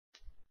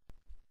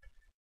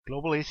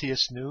Global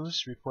Atheist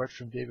News report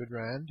from David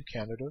Rand,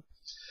 Canada.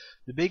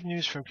 The big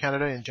news from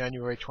Canada in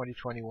January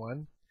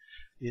 2021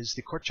 is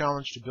the court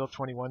challenge to Bill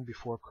 21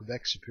 before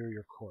Quebec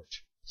Superior Court.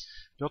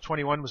 Bill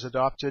 21 was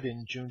adopted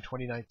in June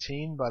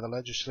 2019 by the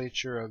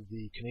legislature of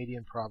the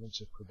Canadian province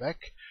of Quebec.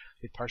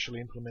 It partially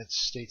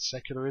implements state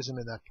secularism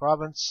in that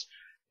province.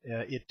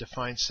 It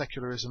defines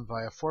secularism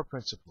via four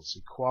principles: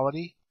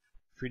 equality,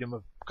 freedom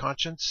of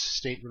conscience,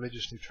 state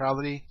religious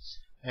neutrality,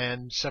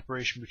 and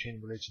separation between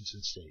religions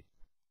and state.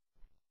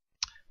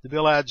 The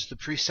bill adds the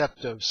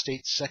precept of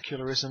state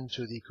secularism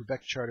to the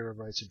Quebec Charter of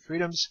Rights and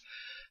Freedoms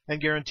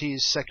and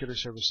guarantees secular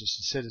services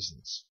to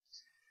citizens.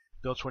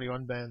 Bill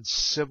 21 bans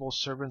civil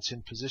servants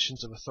in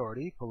positions of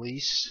authority,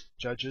 police,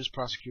 judges,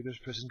 prosecutors,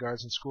 prison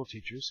guards, and school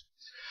teachers,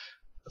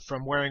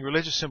 from wearing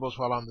religious symbols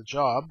while on the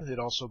job. It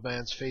also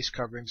bans face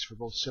coverings for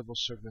both civil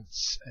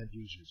servants and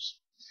users.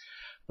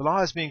 The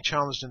law is being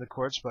challenged in the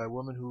courts by a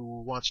woman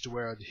who wants to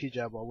wear a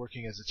hijab while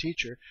working as a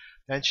teacher,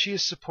 and she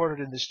is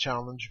supported in this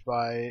challenge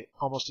by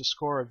almost a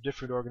score of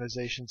different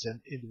organizations and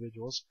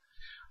individuals.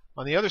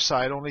 On the other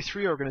side, only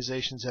 3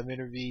 organizations have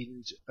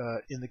intervened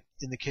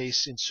in the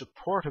case in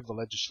support of the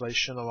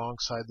legislation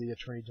alongside the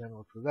Attorney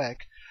General of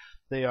Quebec.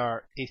 They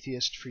are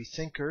Atheist Free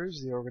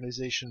Thinkers, the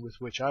organization with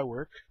which I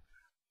work,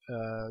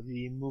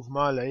 the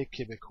Mouvement Laïque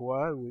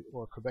Québécois,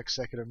 or Quebec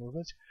Secular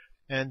Movement,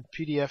 and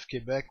PDF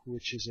Quebec,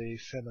 which is a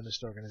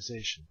feminist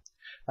organization.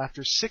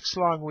 After 6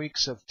 long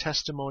weeks of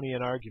testimony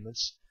and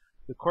arguments,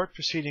 the court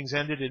proceedings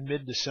ended in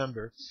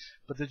mid-December,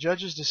 but the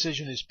judge's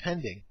decision is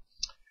pending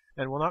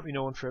and will not be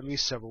known for at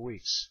least several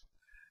weeks.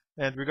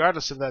 And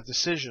regardless of that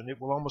decision,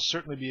 it will almost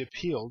certainly be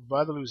appealed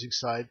by the losing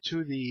side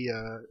to the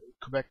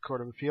Quebec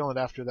Court of Appeal, and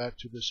after that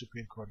to the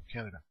Supreme Court of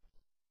Canada.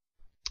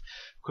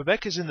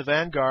 Quebec is in the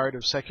vanguard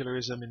of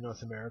secularism in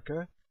North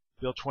America.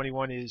 Bill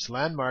 21 is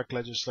landmark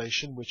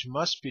legislation which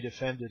must be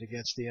defended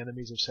against the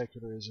enemies of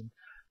secularism,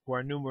 who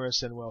are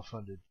numerous and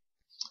well-funded.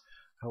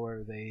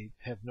 However, they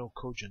have no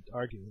cogent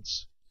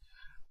arguments.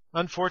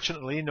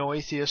 Unfortunately, no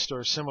atheist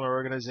or similar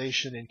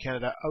organization in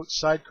Canada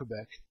outside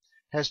Quebec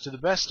has, to the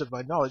best of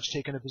my knowledge,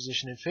 taken a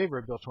position in favor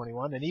of Bill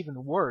 21, and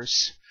even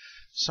worse,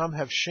 some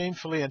have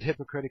shamefully and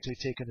hypocritically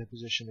taken a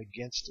position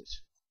against it.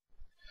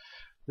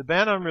 The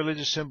ban on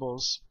religious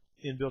symbols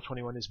in Bill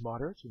 21 is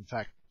moderate, in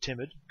fact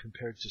timid,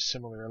 compared to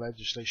similar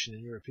legislation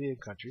in European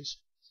countries.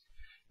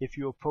 If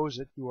you oppose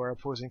it, you are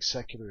opposing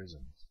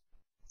secularism.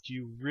 Do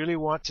you really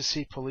want to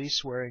see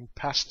police wearing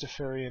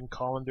Pastafarian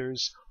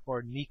colanders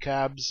or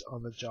niqabs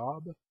on the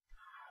job?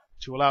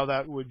 To allow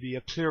that would be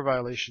a clear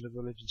violation of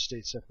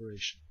religion-state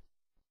separation.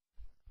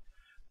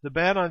 The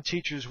ban on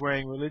teachers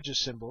wearing religious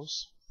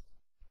symbols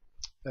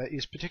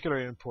is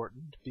particularly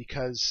important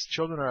because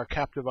children are a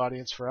captive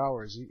audience for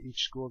hours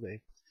each school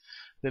day.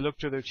 They look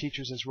to their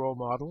teachers as role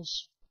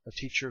models. A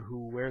teacher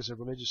who wears a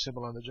religious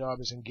symbol on the job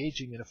is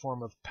engaging in a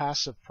form of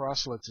passive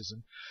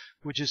proselytism,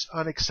 which is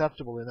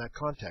unacceptable in that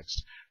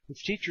context.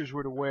 If teachers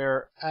were to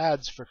wear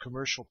ads for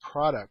commercial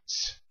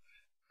products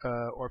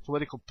or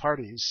political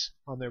parties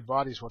on their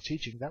bodies while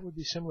teaching, that would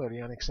be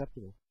similarly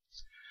unacceptable.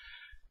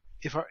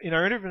 In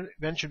our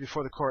intervention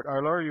before the court,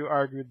 our lawyer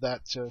argued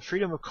that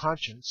freedom of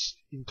conscience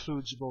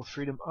includes both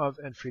freedom of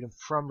and freedom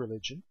from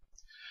religion.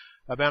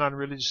 A ban on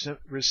religious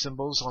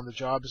symbols on the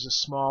job is a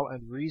small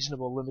and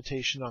reasonable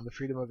limitation on the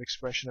freedom of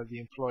expression of the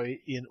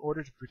employee in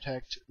order to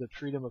protect the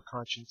freedom of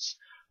conscience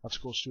of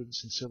school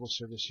students and civil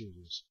service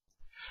users.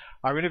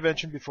 Our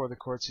intervention before the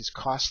courts is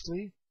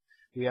costly.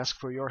 We ask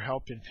for your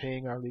help in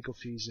paying our legal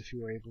fees if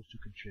you are able to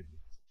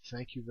contribute.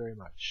 Thank you very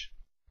much.